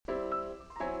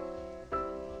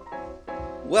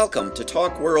Welcome to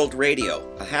Talk World Radio,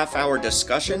 a half-hour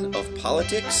discussion of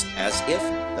politics as if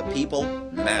the people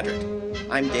mattered.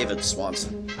 I'm David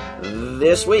Swanson.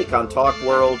 This week on Talk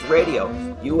World Radio,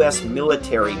 U.S.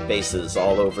 military bases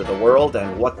all over the world,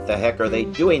 and what the heck are they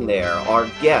doing there? Our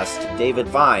guest, David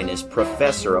Vine, is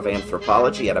professor of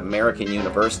anthropology at American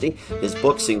University. His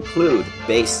books include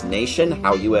Base Nation,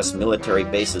 How U.S. Military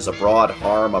Bases Abroad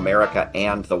Harm America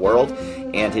and the World,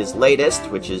 and his latest,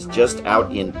 which is just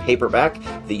out in paperback,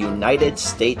 The United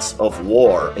States of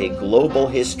War, a global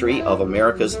history of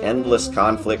America's endless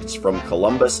conflicts from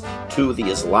Columbus to the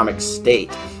Islamic State.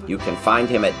 You can find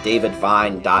him at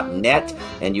davidvine.net,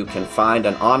 and you can find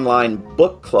an online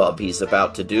book club he's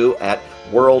about to do at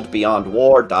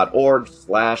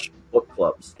worldbeyondwar.org/book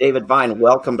clubs. David Vine,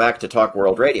 welcome back to Talk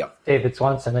World Radio. David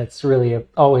Swanson, it's really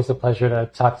always a pleasure to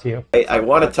talk to you. I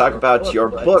want to talk about your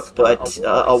book, but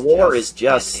a war is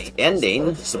just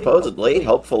ending, supposedly,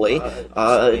 hopefully.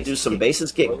 Do some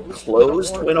bases get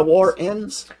closed when a war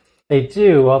ends? They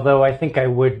do, although I think I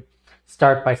would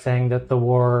start by saying that the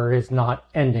war is not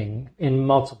ending in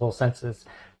multiple senses.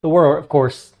 The war, of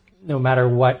course, no matter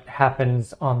what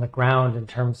happens on the ground in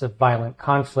terms of violent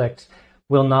conflict,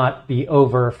 will not be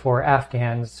over for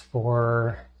Afghans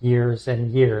for years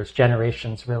and years,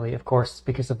 generations really, of course,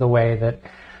 because of the way that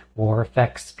war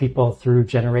affects people through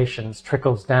generations,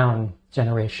 trickles down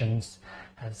generations,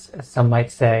 as some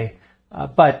might say.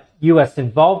 But U.S.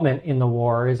 involvement in the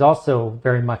war is also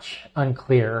very much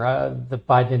unclear. The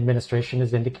Biden administration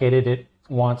has indicated it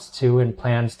wants to and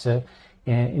plans to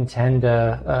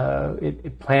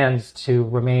it plans to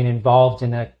remain involved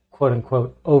in a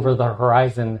quote-unquote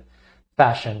over-the-horizon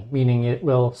fashion, meaning it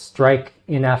will strike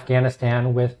in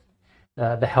Afghanistan with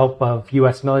the help of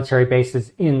U.S. military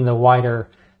bases in the wider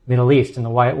Middle East, in the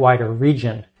wider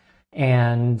region.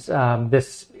 And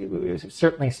this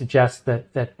certainly suggests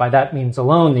that by that means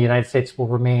alone, the United States will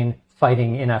remain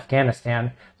fighting in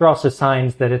Afghanistan. There are also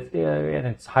signs that and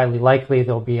it's highly likely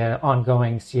there'll be an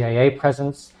ongoing CIA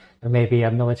presence. There may be a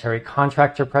military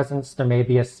contractor presence. There may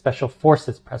be a special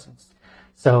forces presence.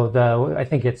 So I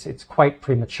think it's quite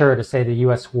premature to say the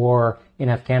U.S. war in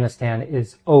Afghanistan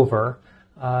is over.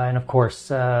 And of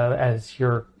course, as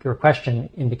your question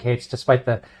indicates, despite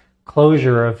the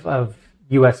closure of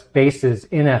U.S. bases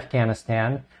in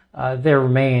Afghanistan, there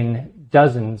remain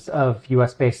dozens of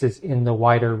U.S. bases in the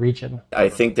wider region. I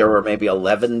think there were maybe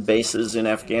 11 bases in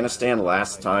Afghanistan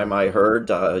last time I heard,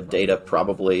 data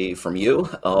probably from you.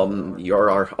 You're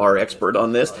our expert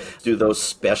on this. Do those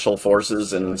special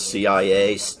forces and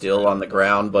CIA still on the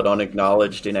ground but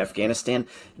unacknowledged in Afghanistan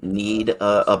need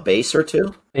a base or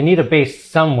two? They need a base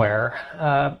somewhere.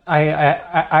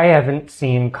 I haven't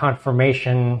seen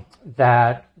confirmation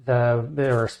that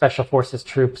there are special forces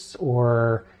troops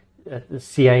or the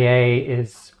CIA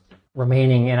is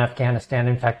remaining in Afghanistan.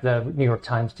 In fact, the New York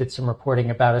Times did some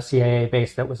reporting about a CIA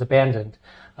base that was abandoned.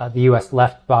 The U.S.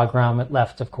 left Bagram. It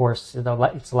left, of course,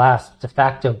 its last de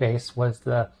facto base was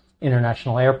the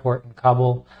international airport in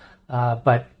Kabul.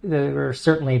 But there are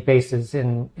certainly bases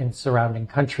in surrounding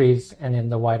countries and in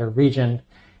the wider region.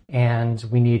 And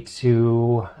we need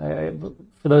to,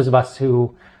 for those of us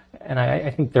who, and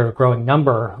I think there are a growing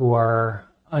number who are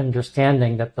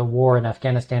understanding that the war in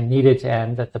Afghanistan needed to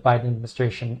end, that the Biden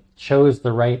administration chose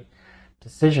the right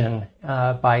decision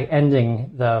by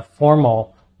ending the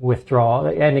formal withdrawal,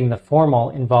 ending the formal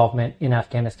involvement in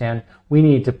Afghanistan. We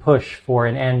need to push for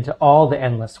an end to all the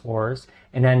endless wars,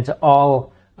 an end to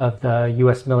all of the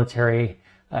U.S. military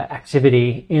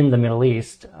activity in the Middle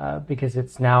East, because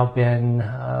it's now been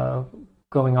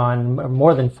going on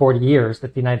more than 40 years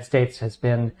that the United States has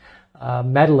been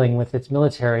meddling with its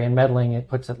military, and meddling, it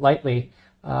puts it lightly,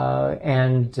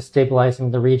 and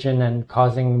destabilizing the region and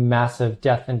causing massive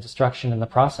death and destruction in the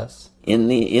process. In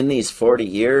these 40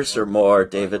 years or more,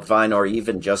 David Vine, or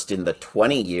even just in the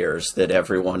 20 years that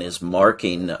everyone is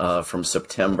marking from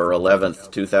September 11th,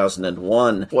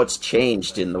 2001, what's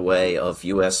changed in the way of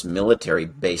U.S. military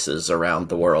bases around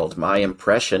the world? My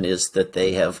impression is that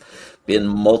they have been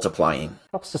multiplying.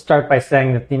 Helps to start by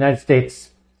saying that the United States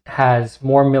has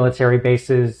more military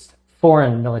bases,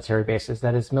 foreign military bases,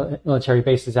 that is military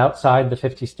bases outside the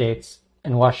 50 states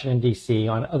and Washington, D.C.,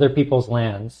 on other people's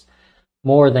lands,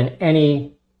 more than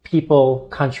any people,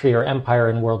 country, or empire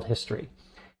in world history.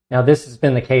 Now, this has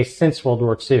been the case since World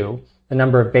War II. The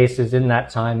number of bases in that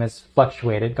time has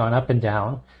fluctuated, gone up and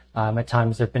down. At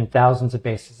times, there have been thousands of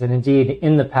bases. And indeed,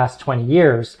 in the past 20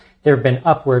 years, there have been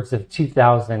upwards of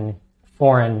 2,000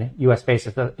 foreign U.S.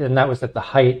 bases, and that was at the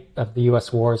height of the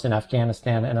U.S. wars in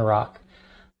Afghanistan and Iraq.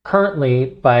 Currently,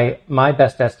 by my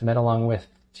best estimate, along with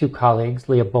two colleagues,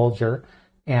 Leah Bolger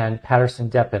and Patterson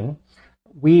Deppen,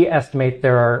 we estimate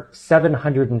there are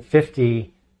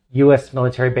 750 U.S.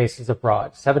 military bases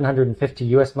abroad, 750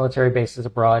 U.S. military bases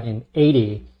abroad in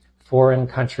 80 foreign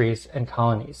countries and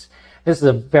colonies. This is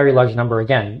a very large number.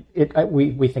 Again,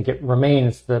 we think it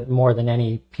remains more than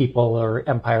any people or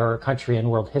empire or country in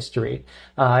world history.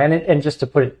 And just to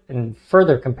put it in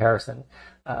further comparison,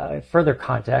 further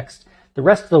context, the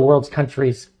rest of the world's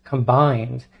countries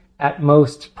combined at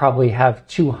most probably have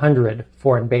 200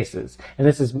 foreign bases. And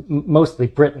this is mostly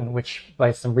Britain, which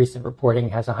by some recent reporting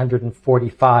has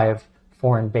 145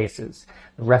 foreign bases.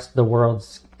 The rest of the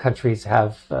world's countries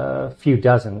have a few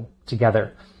dozen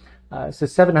together. So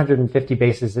 750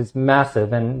 bases is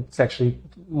massive, and it's actually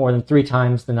more than 3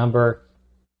 times the number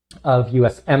of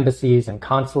U.S. embassies and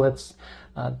consulates.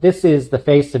 This is the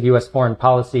face of U.S. foreign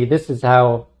policy. This is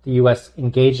how the U.S.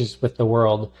 engages with the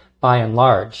world by and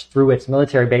large, through its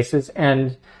military bases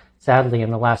and, sadly,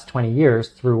 in the last 20 years,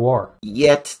 through war.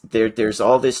 Yet there's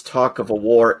all this talk of a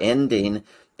war ending,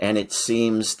 and it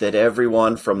seems that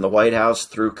everyone from the White House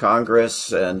through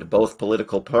Congress and both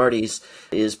political parties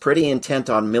is pretty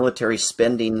intent on military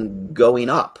spending going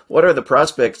up. What are the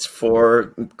prospects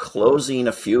for closing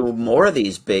a few more of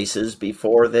these bases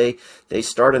before they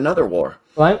start another war?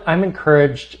 Well, I'm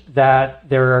encouraged that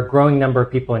there are a growing number of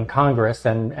people in Congress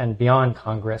and beyond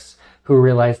Congress who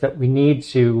realize that we need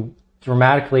to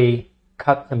dramatically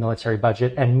cut the military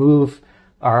budget and move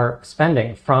our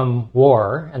spending from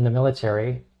war and the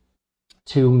military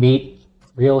to meet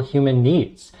real human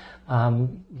needs,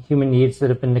 human needs that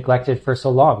have been neglected for so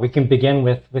long. We can begin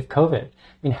with COVID. I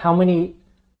mean, how many,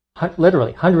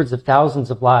 literally hundreds of thousands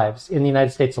of lives in the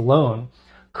United States alone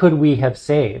could we have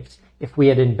saved if we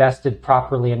had invested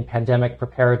properly in pandemic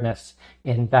preparedness,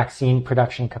 in vaccine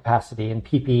production capacity, in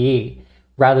PPE,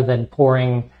 rather than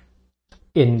pouring,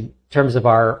 in terms of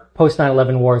our post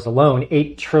 9/11 wars alone,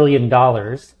 $8 trillion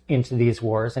into these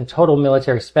wars, and total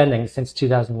military spending since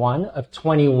 2001 of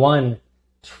 $21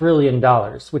 trillion,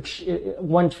 which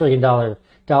 $1 trillion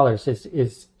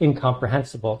is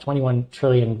incomprehensible. 21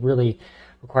 trillion really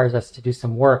requires us to do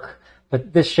some work,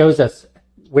 but this shows us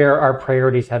where our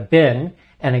priorities have been.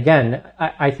 And again,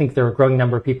 I think there are a growing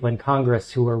number of people in Congress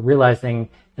who are realizing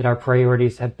that our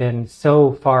priorities have been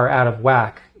so far out of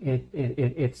whack.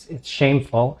 It's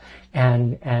shameful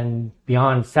and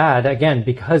beyond sad, again,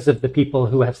 because of the people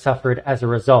who have suffered as a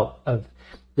result of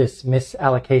this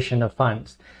misallocation of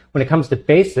funds. When it comes to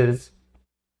bases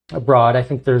abroad, I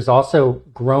think there's also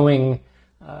growing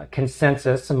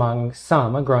consensus among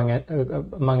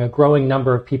among a growing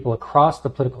number of people across the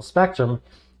political spectrum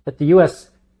that the U.S.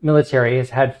 military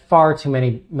has had far too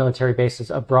many military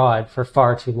bases abroad for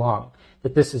far too long,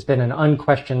 that this has been an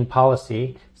unquestioned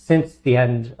policy since the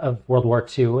end of World War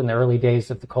II and the early days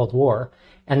of the Cold War,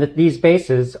 and that these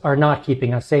bases are not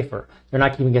keeping us safer. They're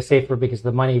not keeping us safer because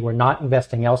the money we're not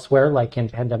investing elsewhere, like in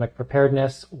pandemic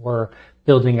preparedness or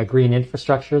building a green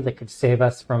infrastructure that could save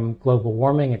us from global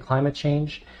warming and climate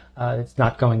change. It's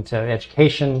not going to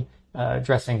education,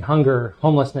 addressing hunger,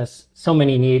 homelessness, so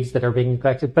many needs that are being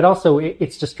neglected, but also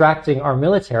it's distracting our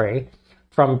military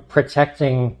from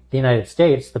protecting the United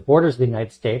States, the borders of the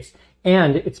United States,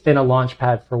 and it's been a launch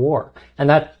pad for war. And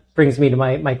that brings me to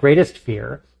my greatest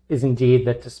fear is indeed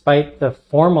that despite the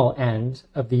formal end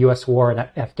of the U.S. war in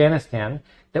Afghanistan,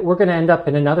 that we're going to end up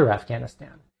in another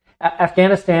Afghanistan.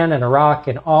 Afghanistan and Iraq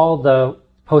and all the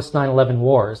post 9/11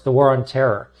 wars, the war on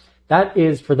terror, that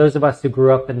is, for those of us who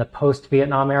grew up in the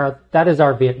post-Vietnam era, that is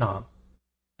our Vietnam.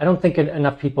 I don't think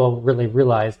enough people really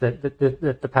realize that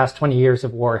the past 20 years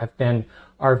of war have been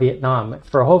our Vietnam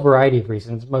for a whole variety of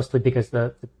reasons, mostly because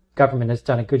the government has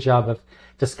done a good job of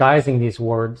disguising these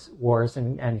wars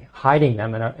and hiding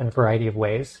them in a variety of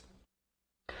ways.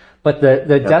 But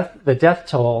the death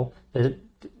toll, the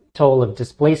toll of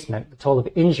displacement, the toll of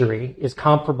injury is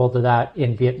comparable to that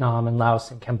in Vietnam and Laos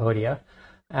and Cambodia.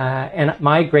 And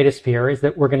my greatest fear is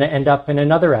that we're going to end up in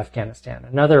another Afghanistan,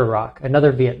 another Iraq,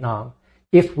 another Vietnam,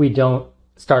 if we don't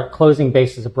start closing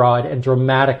bases abroad and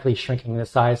dramatically shrinking the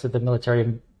size of the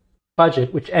military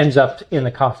budget, which ends up in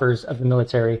the coffers of the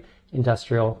military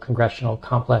industrial congressional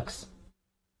complex.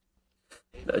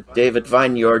 David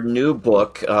Vine, your new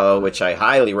book, which I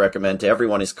highly recommend to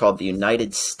everyone, is called The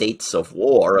United States of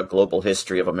War, A Global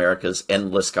History of America's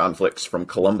Endless Conflicts from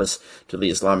Columbus to the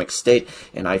Islamic State.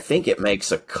 And I think it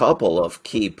makes a couple of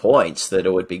key points that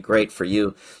it would be great for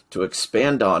you to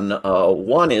expand on.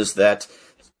 One is that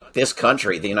this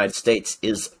country, the United States,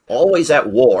 is always at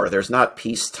war. There's not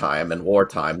peacetime and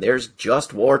wartime. There's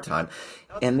just wartime.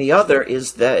 And the other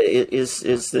is that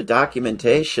is the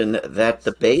documentation that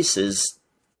the bases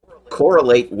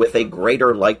correlate with a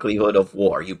greater likelihood of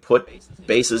war. You put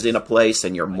bases in a place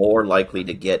and you're more likely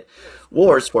to get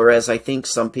wars, whereas I think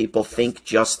some people think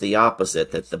just the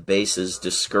opposite, that the bases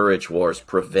discourage wars,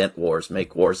 prevent wars,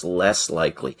 make wars less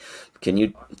likely. Can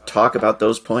you talk about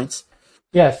those points?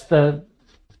 Yes, the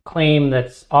claim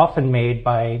that's often made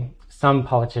by some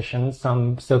politicians,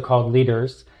 some so-called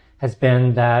leaders, has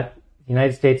been that the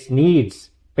United States needs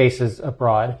bases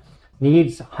abroad,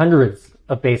 needs hundreds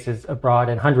of bases abroad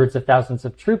and hundreds of thousands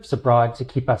of troops abroad to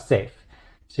keep us safe,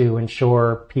 to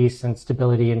ensure peace and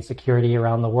stability and security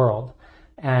around the world.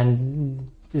 And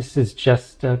this is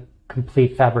just a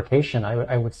complete fabrication,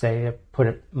 I would say, to put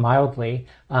it mildly.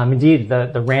 Indeed,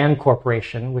 the RAND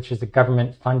Corporation, which is a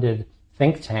government-funded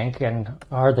think tank and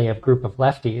hardly a group of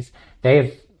lefties,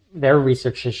 their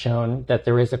research has shown that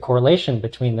there is a correlation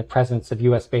between the presence of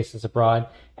U.S. bases abroad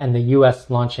and the U.S.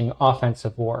 launching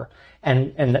offensive war.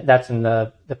 And that's in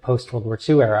the post-World War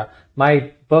II era.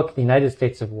 My book, The United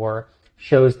States of War,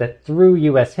 shows that through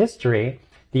U.S. history,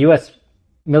 the U.S.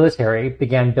 military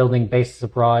began building bases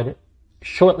abroad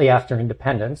shortly after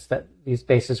independence, that these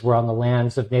bases were on the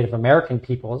lands of Native American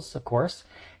peoples, of course,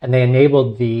 and they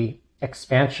enabled the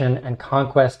expansion and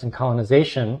conquest and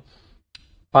colonization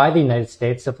by the United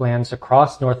States of lands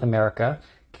across North America,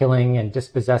 killing and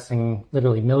dispossessing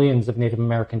literally millions of Native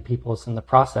American peoples in the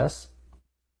process.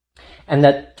 And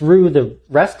that through the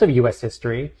rest of U.S.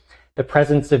 history, the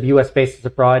presence of U.S. bases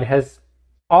abroad has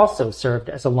also served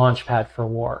as a launch pad for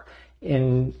war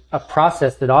in a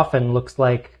process that often looks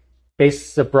like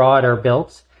bases abroad are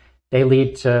built. They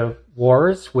lead to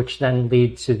wars, which then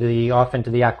lead to often to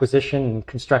the acquisition and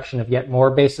construction of yet more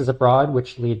bases abroad,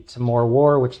 which lead to more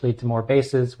war, which lead to more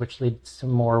bases, which leads to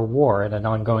more war in an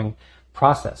ongoing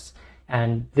process.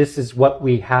 And this is what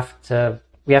we have to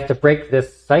break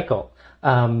this cycle.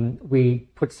 We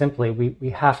put simply, we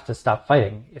have to stop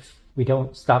fighting. If we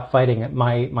don't stop fighting,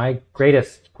 my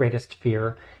greatest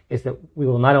fear is that we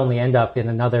will not only end up in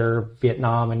another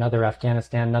Vietnam, another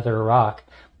Afghanistan, another Iraq,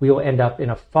 we will end up in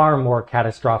a far more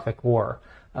catastrophic war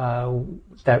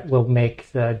that will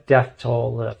make the death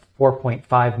toll, the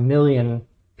 4.5 million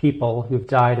people who've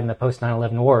died in the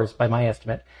post-9/11 wars, by my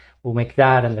estimate, will make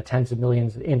that, and the tens of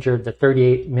millions injured, the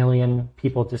 38 million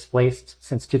people displaced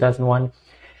since 2001.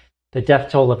 The death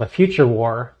toll of a future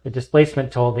war, the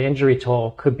displacement toll, the injury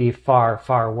toll could be far,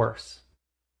 far worse.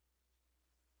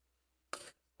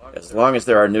 As long as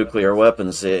there are nuclear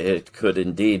weapons, it could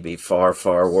indeed be far,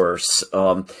 far worse.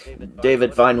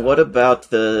 David Vine, what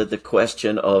about the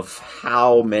question of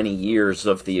how many years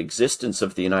of the existence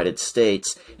of the United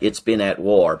States it's been at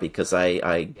war? Because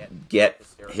I get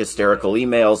hysterical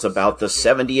emails about the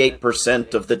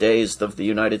 78% of the days of the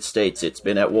United States it's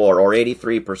been at war, or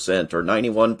 83%, or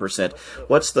 91%.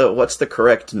 What's the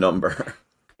correct number?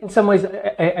 In some ways,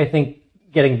 I think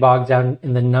getting bogged down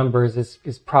in the numbers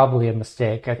is probably a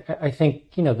mistake. I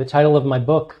think, the title of my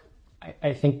book,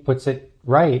 I think puts it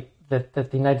right, that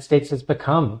the United States has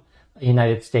become a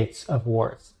United States of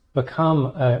wars, become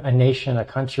a nation, a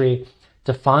country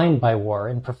defined by war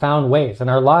in profound ways. And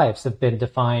our lives have been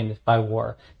defined by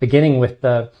war, beginning with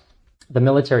the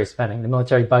military spending, the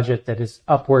military budget that is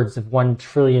upwards of $1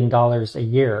 trillion a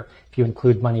year, if you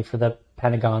include money for the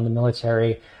Pentagon, the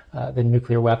military, the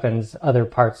nuclear weapons, other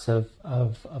parts of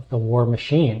the war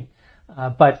machine.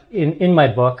 But in my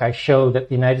book, I show that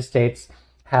the United States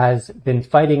has been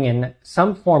fighting in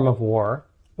some form of war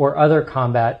or other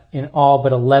combat in all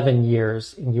but 11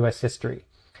 years in U.S. history.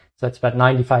 So that's about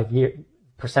 95%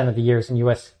 of the years in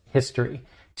U.S. history.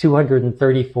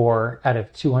 234 out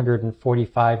of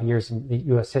 245 years in the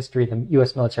U.S. history, the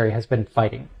U.S. military has been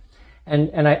fighting.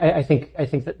 And I think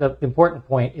that the important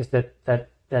point is that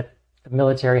the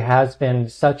military has been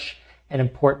such an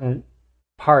important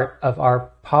part of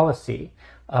our policy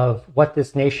of what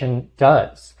this nation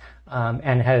does,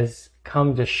 and has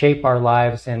come to shape our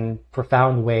lives in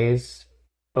profound ways,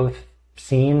 both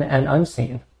seen and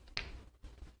unseen.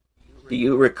 Do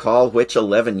you recall which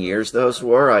 11 years those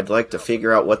were? I'd like to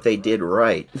figure out what they did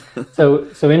right. So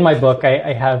in my book,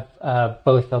 I have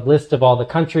both a list of all the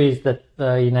countries that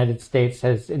the United States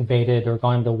has invaded or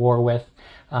gone to war with,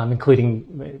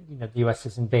 including, the U.S.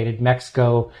 has invaded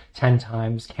Mexico 10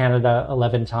 times, Canada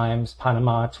 11 times,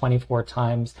 Panama 24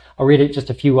 times. I'll read it just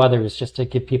a few others just to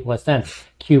give people a sense.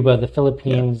 Cuba, the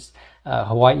Philippines,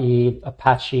 Hawaii,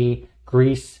 Apache,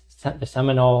 Greece, the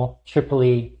Seminole,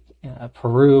 Tripoli,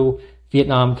 Peru,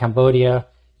 Vietnam, Cambodia,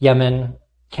 Yemen,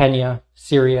 Kenya,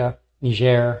 Syria,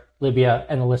 Niger, Libya,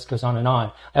 and the list goes on and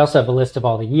on. I also have a list of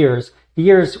all the years. The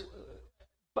years,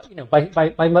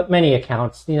 by many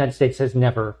accounts, the United States has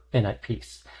never been at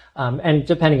peace. And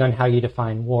depending on how you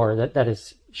define war, that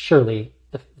is surely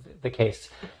the case.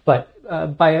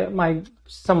 But by my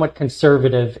somewhat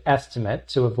conservative estimate,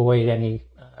 to avoid any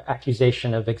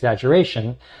accusation of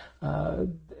exaggeration,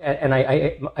 and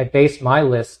I base my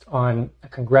list on a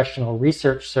Congressional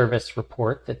Research Service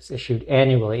report that's issued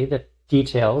annually that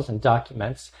details and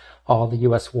documents all the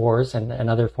U.S. wars and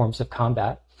other forms of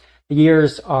combat. The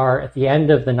years are at the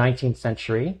end of the 19th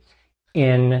century,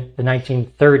 in the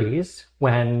 1930s,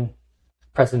 when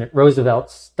President Roosevelt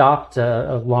stopped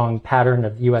a long pattern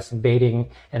of U.S. invading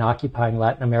and occupying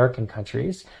Latin American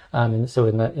countries. And so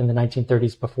in the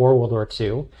 1930s, before World War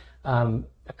II,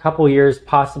 a couple years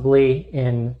possibly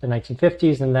in the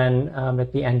 1950s, and then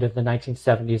at the end of the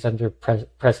 1970s under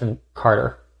President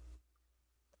Carter.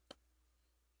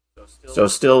 So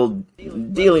still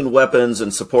dealing weapons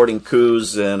and supporting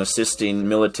coups and assisting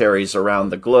militaries around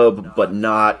the globe, but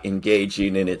not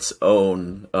engaging in its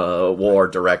own war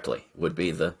directly would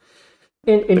be the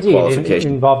Indeed,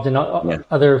 involved in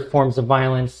other forms of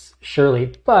violence,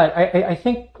 surely. But I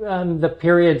think the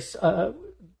periods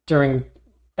during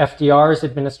FDR's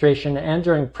administration and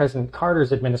during President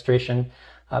Carter's administration,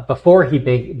 before he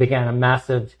began a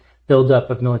massive buildup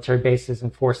of military bases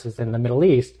and forces in the Middle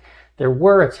East, there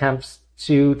were attempts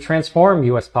to transform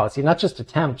U.S. policy, not just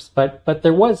attempts, but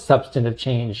there was substantive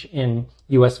change in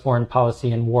U.S. foreign policy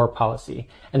and war policy.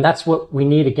 And that's what we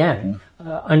need again.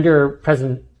 Under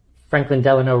President Franklin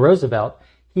Delano Roosevelt,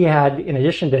 he had, in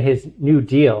addition to his New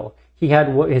Deal, he had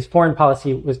his foreign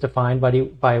policy was defined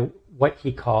by what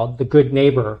he called the good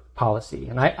neighbor policy.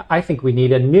 And I think we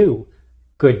need a new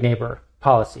good neighbor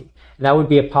policy. And that would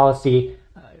be a policy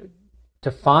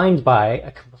defined by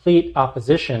a complete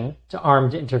opposition to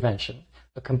armed intervention,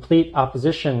 a complete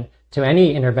opposition to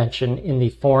any intervention in the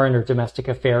foreign or domestic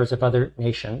affairs of other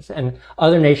nations. And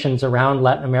other nations around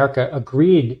Latin America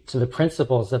agreed to the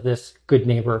principles of this good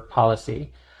neighbor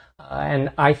policy.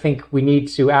 And I think we need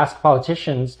to ask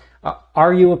politicians,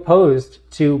 are you opposed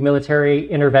to military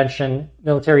intervention,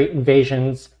 military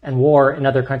invasions, and war in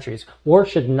other countries? War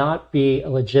should not be a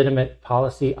legitimate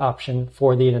policy option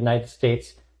for the United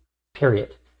States,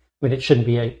 period. I mean, it shouldn't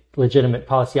be a legitimate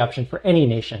policy option for any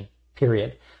nation,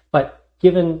 period. But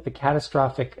given the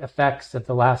catastrophic effects of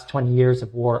the last 20 years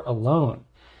of war alone,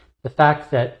 the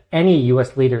fact that any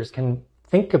U.S. leaders can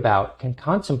think about, can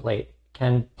contemplate,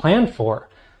 can plan for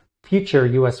future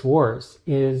U.S. wars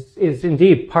is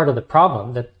indeed part of the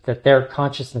problem, that their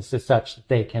consciousness is such that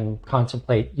they can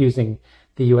contemplate using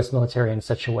the U.S. military in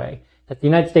such a way. That the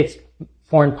United States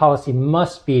foreign policy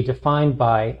must be defined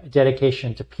by a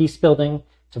dedication to peace building,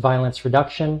 to violence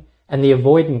reduction, and the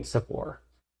avoidance of war,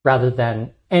 rather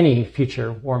than any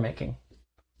future war making.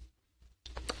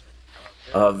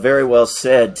 Very well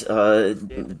said.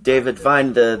 David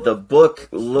Vine, the book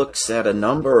looks at a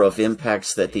number of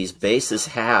impacts that these bases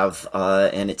have,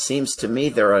 and it seems to me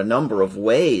there are a number of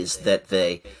ways that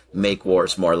they make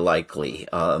wars more likely.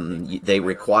 They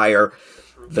require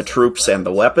the troops and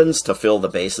the weapons to fill the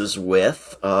bases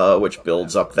with, which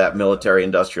builds up that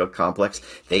military-industrial complex.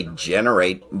 They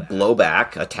generate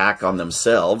blowback, attack on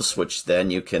themselves, which then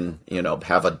you can,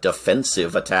 have a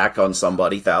defensive attack on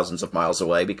somebody thousands of miles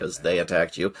away because they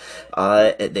attacked you.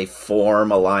 They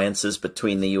form alliances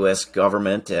between the U.S.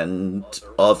 government and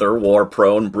other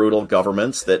war-prone, brutal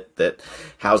governments that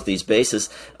house these bases.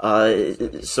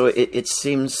 So it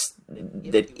seems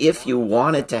that if you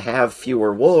wanted to have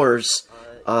fewer wars,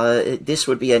 this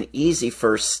would be an easy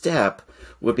first step,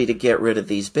 would be to get rid of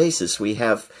these bases. We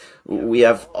have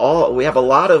a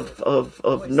lot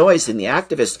of noise in the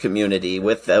activist community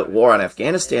with the war on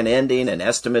Afghanistan ending and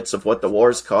estimates of what the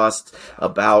wars cost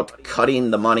about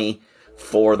cutting the money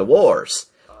for the wars.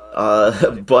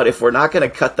 But if we're not going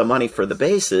to cut the money for the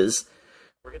bases,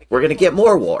 we're going to get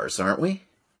more wars, aren't we?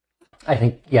 I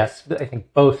think, yes. I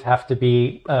think both have to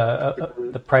be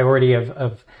the priority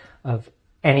of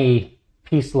any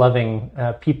peace-loving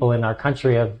people in our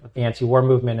country, of the anti-war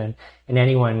movement, and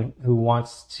anyone who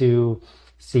wants to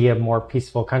see a more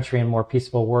peaceful country and more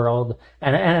peaceful world,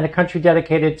 and a country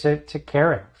dedicated to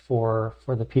caring for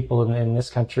the people in this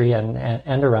country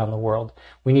and around the world.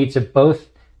 We need to both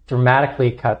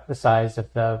dramatically cut the size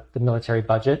of the military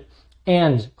budget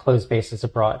and close bases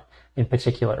abroad in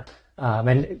particular.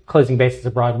 And closing bases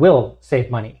abroad will save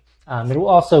money. It will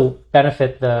also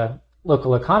benefit the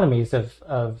local economies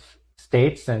of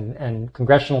states and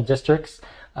congressional districts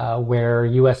where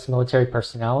U.S. military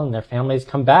personnel and their families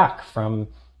come back from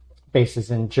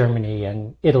bases in Germany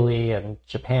and Italy and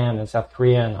Japan and South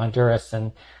Korea and Honduras,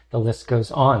 and the list goes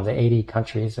on, the 80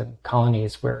 countries and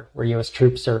colonies where U.S.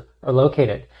 troops are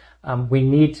located. We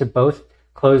need to both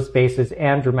close bases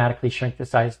and dramatically shrink the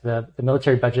size of the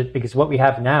military budget, because what we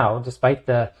have now, despite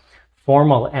the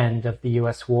formal end of the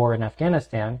U.S. war in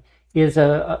Afghanistan, is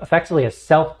effectively a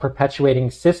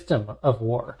self-perpetuating system of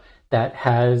war that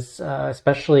has,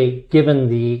 especially given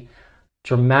the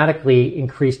dramatically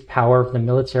increased power of the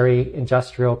military,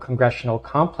 industrial, congressional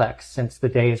complex since the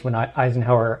days when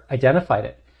Eisenhower identified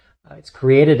it. It's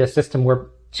created a system where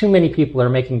too many people are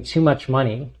making too much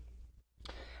money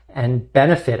and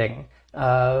benefiting,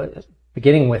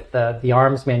 beginning with the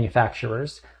arms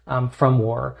manufacturers from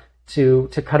war, to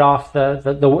cut off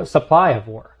the supply of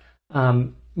war.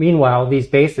 Meanwhile, these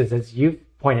bases, as you've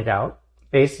pointed out,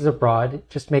 bases abroad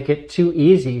just make it too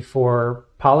easy for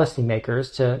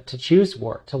policymakers to choose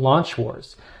war, to launch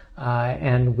wars.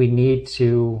 And we need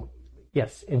to,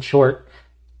 yes, in short,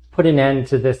 put an end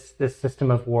to this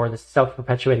system of war, this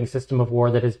self-perpetuating system of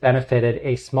war that has benefited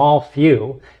a small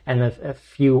few and a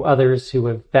few others who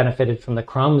have benefited from the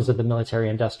crumbs of the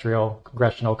military-industrial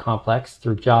congressional complex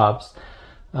through jobs,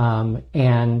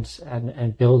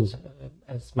 and build,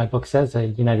 as my book says, a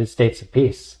United States of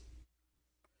peace.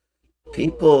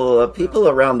 People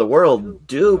around the world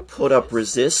do put up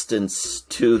resistance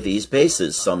to these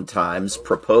bases sometimes,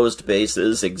 proposed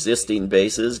bases, existing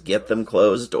bases, get them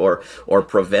closed or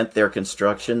prevent their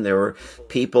construction. There were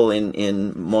people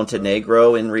in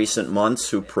Montenegro in recent months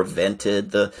who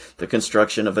prevented the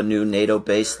construction of a new NATO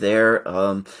base there.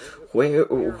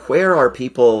 Where are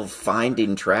people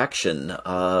finding traction?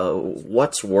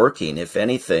 What's working, if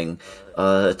anything,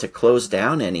 to close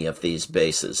down any of these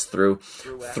bases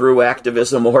through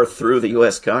activism or through the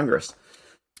U.S. Congress?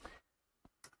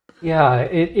 Yeah,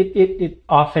 it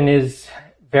often is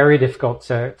very difficult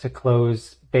to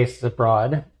close bases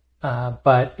abroad,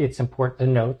 but it's important to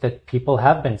note that people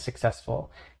have been successful.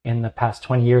 In the past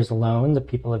 20 years alone, the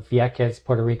people of Vieques,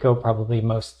 Puerto Rico, probably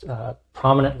most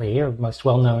prominently or most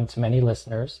well known to many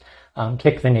listeners,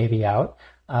 kicked the Navy out.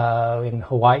 In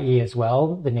Hawaii as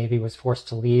well, the Navy was forced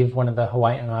to leave one of the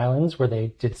Hawaiian islands where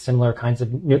they did similar kinds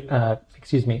of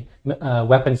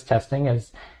weapons testing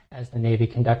as the Navy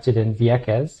conducted in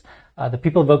Vieques. The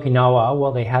people of Okinawa,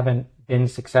 while they haven't been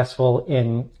successful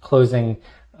in closing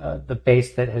the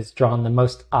base that has drawn the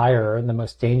most ire and the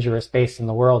most dangerous base in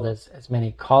the world, as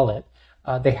many call it,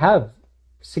 they have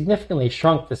significantly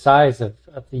shrunk the size of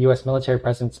the U.S. military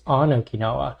presence on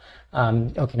Okinawa.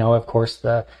 Okinawa, of course,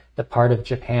 the part of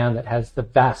Japan that has the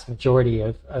vast majority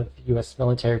of U.S.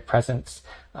 military presence,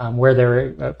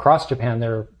 where across Japan,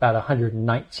 there are about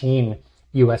 119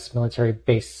 U.S. military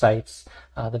base sites.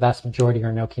 The vast majority are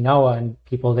in Okinawa, and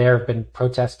people there have been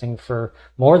protesting for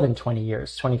more than 20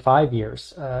 years, 25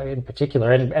 years in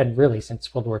particular, and really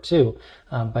since World War II,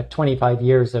 but 25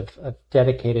 years of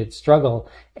dedicated struggle.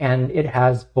 And it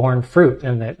has borne fruit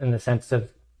in the sense of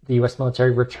the U.S.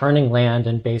 military returning land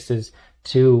and bases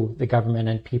to the government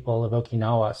and people of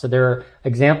Okinawa. So there are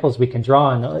examples we can draw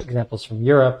on, examples from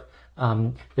Europe,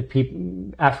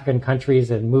 African countries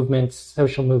and movements,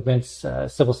 social movements,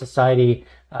 civil society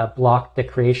blocked the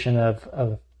creation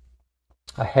of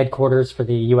a headquarters for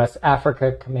the U.S.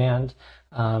 Africa Command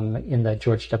in the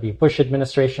George W. Bush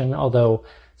administration, although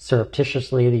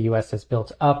surreptitiously the U.S. has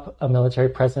built up a military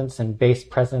presence and base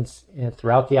presence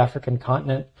throughout the African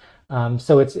continent.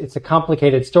 So it's a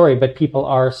complicated story, but people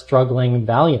are struggling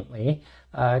valiantly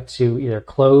to either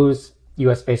close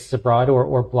U.S. bases abroad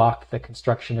or block the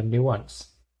construction of new ones.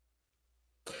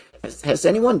 Has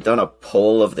anyone done a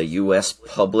poll of the U.S.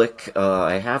 public?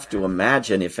 I have to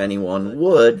imagine, if anyone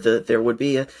would, that there would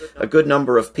be a good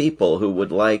number of people who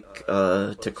would like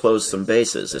to close some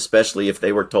bases, especially if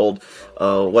they were told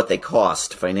what they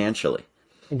cost financially.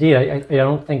 Indeed, I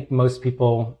don't think most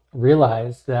people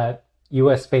realize that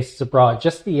U.S. bases abroad,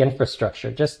 just the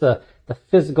infrastructure, just the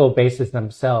physical bases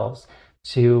themselves,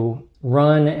 to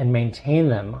run and maintain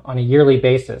them on a yearly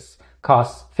basis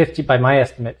costs by my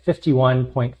estimate,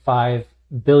 $51.5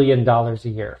 billion a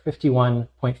year.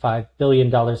 $51.5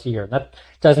 billion a year. That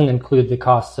doesn't include the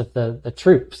costs of the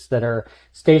troops that are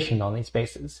stationed on these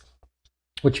bases,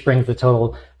 which brings the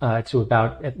total to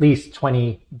about at least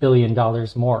 $20 billion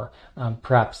more,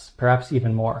 perhaps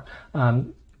even more.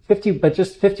 But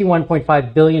just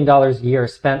 $51.5 billion a year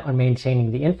spent on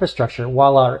maintaining the infrastructure,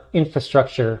 while our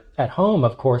infrastructure at home,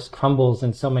 of course, crumbles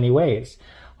in so many ways.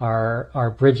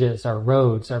 Our bridges, our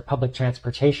roads, our public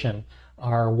transportation,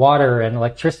 our water and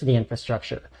electricity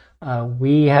infrastructure.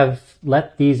 We have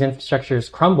let these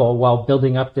infrastructures crumble while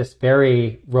building up this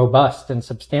very robust and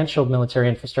substantial military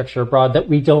infrastructure abroad that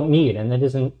we don't need and that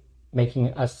isn't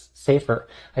making us safer.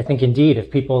 I think indeed,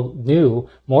 if people knew,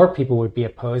 more people would be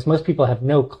opposed. Most people have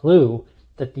no clue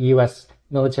that the U.S.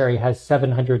 military has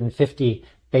 750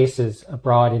 bases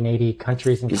abroad in 80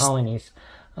 countries and colonies.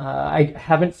 I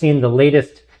haven't seen the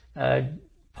latest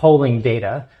polling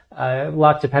data. A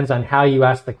lot depends on how you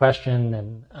ask the question,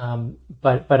 and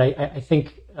but I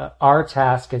think our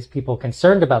task as people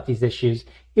concerned about these issues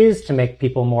is to make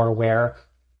people more aware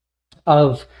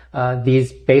of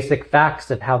these basic facts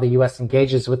of how the U.S.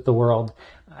 engages with the world.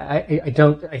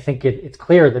 I think it's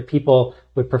clear that people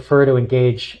would prefer to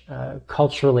engage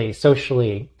culturally,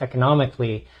 socially,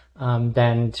 economically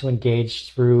than to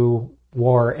engage through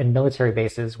war and military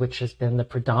bases, which has been the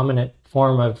predominant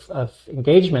form of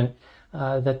engagement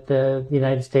that the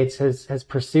United States has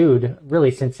pursued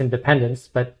really since independence,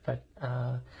 but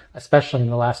especially in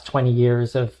the last 20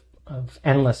 years of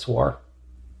endless war.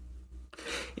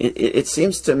 It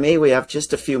seems to me we have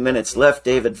just a few minutes left.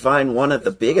 David Vine, one of the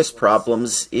biggest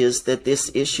problems is that this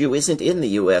issue isn't in the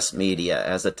U.S. media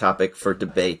as a topic for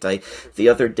debate. The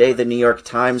other day, the New York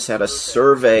Times had a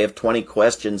survey of 20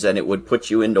 questions, and it would put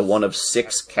you into one of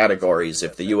 6 categories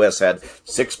if the U.S. had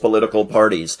 6 political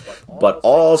parties. But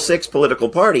all 6 political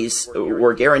parties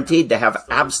were guaranteed to have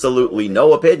absolutely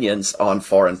no opinions on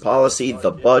foreign policy,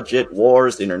 the budget,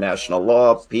 wars, international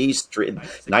law, peace,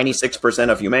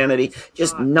 96% of humanity.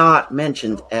 Just not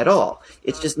mentioned at all.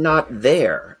 It's just not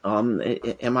there.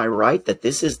 Am I right that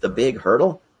this is the big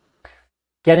hurdle?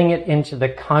 Getting it into the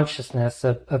consciousness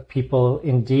of people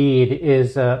indeed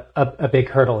is a big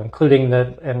hurdle, including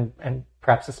and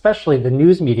perhaps especially the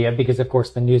news media, because of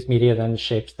course the news media then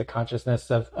shapes the consciousness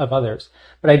of others.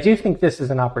 But I do think this is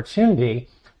an opportunity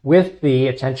with the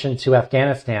attention to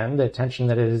Afghanistan, the attention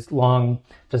that is long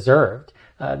deserved,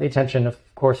 the attention, of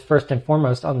course, first and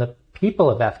foremost on the people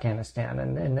of Afghanistan.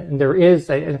 And there is,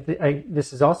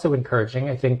 this is also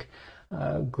encouraging, I think,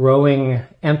 growing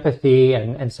empathy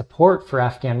and support for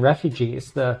Afghan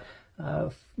refugees. The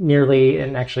nearly,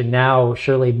 and actually now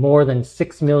surely more than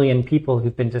 6 million people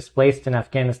who've been displaced in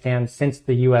Afghanistan since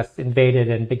the U.S. invaded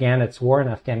and began its war in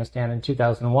Afghanistan in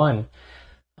 2001.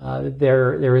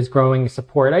 There is growing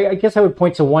support. I guess I would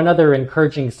point to one other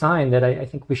encouraging sign that I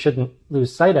think we shouldn't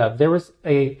lose sight of. There was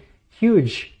a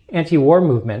huge anti-war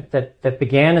movement that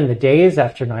began in the days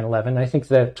after 9/11. I think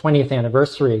the 20th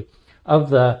anniversary of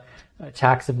the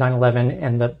attacks of 9/11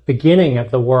 and the beginning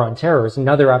of the war on terror is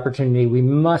another opportunity we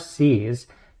must seize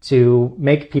to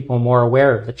make people more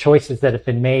aware of the choices that have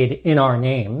been made in our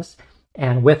names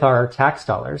and with our tax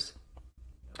dollars.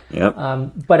 Yep.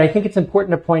 But I think it's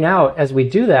important to point out as we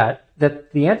do that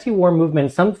the anti-war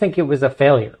movement, some think it was a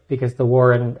failure because the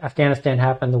war in Afghanistan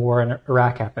happened, the war in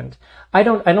Iraq happened. I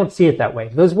don't see it that way.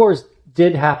 Those wars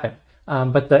did happen.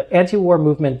 But the anti-war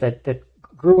movement that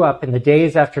grew up in the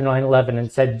days after 9/11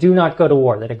 and said, do not go to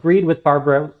war, that agreed with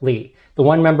Barbara Lee, the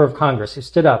one member of Congress who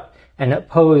stood up and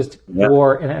opposed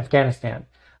war in Afghanistan.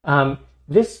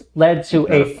 This led to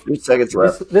a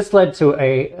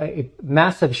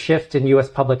massive shift in U.S.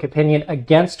 public opinion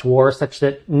against war, such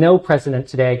that no president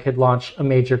today could launch a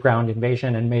major ground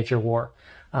invasion and major war.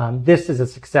 This is a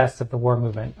success of the war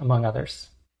movement, among others.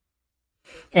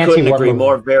 Couldn't agree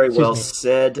more. Very well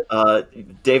said.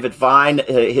 David Vine,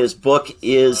 his book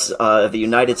is The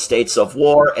United States of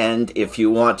War, and if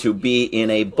you want to be in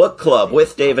a book club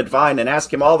with David Vine and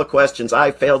ask him all the questions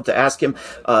I failed to ask him,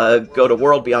 go to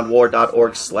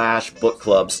worldbeyondwar.org/book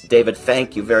clubs. David,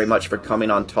 thank you very much for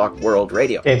coming on Talk World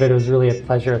Radio. David, it was really a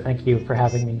pleasure. Thank you for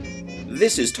having me.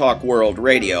 This is Talk World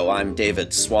Radio. I'm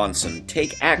David Swanson.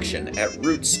 Take action at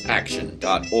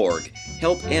rootsaction.org.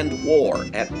 Help end war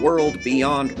at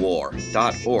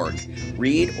worldbeyondwar.org.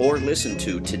 Read or listen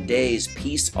to today's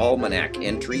Peace Almanac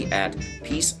entry at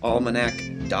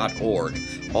peacealmanac.org.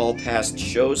 All past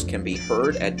shows can be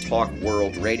heard at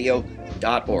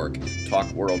talkworldradio.org.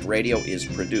 Talk World Radio is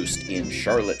produced in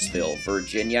Charlottesville,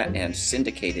 Virginia, and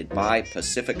syndicated by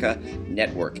Pacifica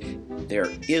Network. There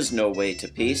is no way to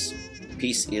peace.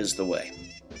 Peace is the way.